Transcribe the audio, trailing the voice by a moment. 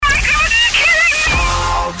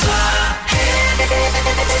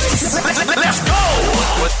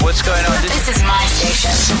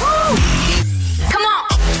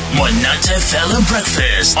Monate Fella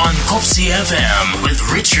Breakfast on Kopsy FM with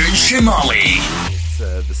Richard Shimali.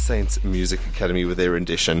 It's the Saints Music Academy with their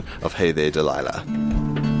rendition of Hey There Delilah.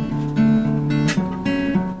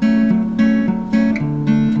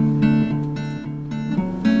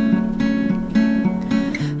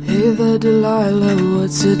 Hey there Delilah,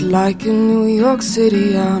 what's it like in New York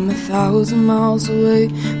City? I'm 1,000 miles away,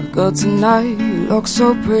 but girl tonight you look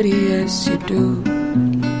so pretty, yes you do.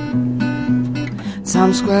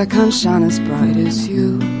 Times Square can't shine as bright as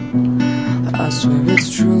you, I swear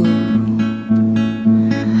it's true.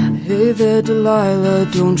 Hey there Delilah,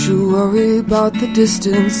 don't you worry about the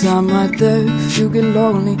distance, I'm right there if you get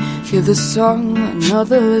lonely. Hear the song,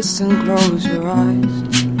 another listen, close your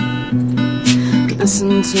eyes.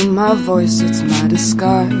 Listen to my voice, it's my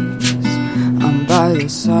disguise, I'm by your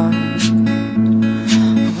side.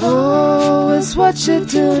 Oh, it's what you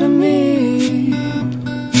do to me.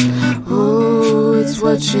 Oh, it's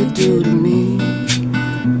what you do to me.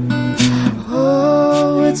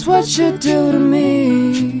 Oh, it's what you do to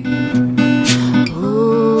me.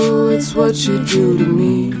 Oh, it's what you do to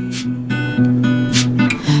me.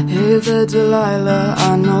 Hey there Delilah,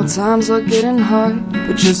 I know times are getting hard,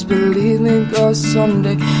 but just believe me girl,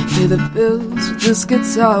 someday pay the bills with this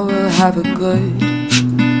guitar, we'll have it good.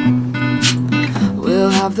 We'll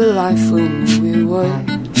have the life we knew we would,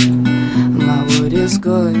 my word is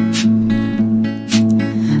good.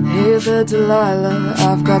 Hey there Delilah,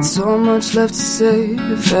 I've got so much left to say.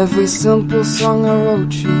 If every simple song I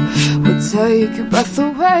wrote you would take your breath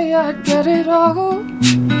away, I'd get it all.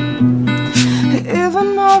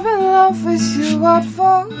 Even more in love with you I'd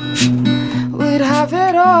fall, we'd have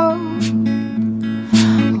it all.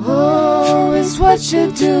 Oh, it's what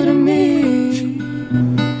you do to me.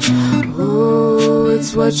 Oh,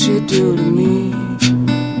 it's what you do to me.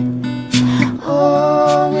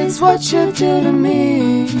 Oh, it's what you do to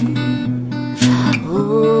me.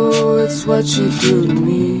 Oh, it's what you do to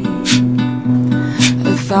me.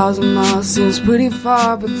 1,000 miles seems pretty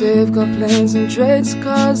far, but they've got planes and trains,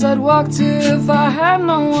 cars I'd walk to if I had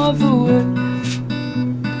no other way.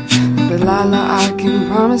 Delilah, I can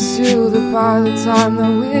promise you that by the time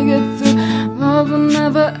that we get through, love will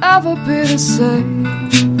never ever be the same.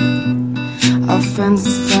 Our friends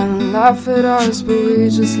stand and laugh at us, but we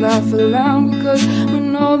just laugh aloud because we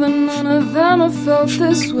know that none of them have felt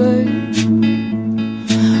this way.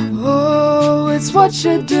 Oh, it's what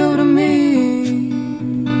you do to me.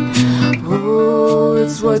 Oh,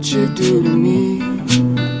 it's what you do to me.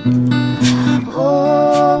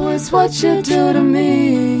 Oh, it's what you do to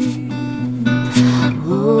me.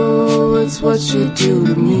 Oh, it's what you do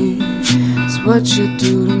to me. It's what you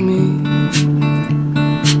do to me.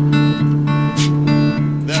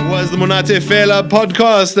 That was the Monate Fela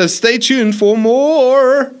podcast. Stay tuned for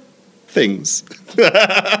more things. All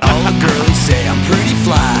the girls say I'm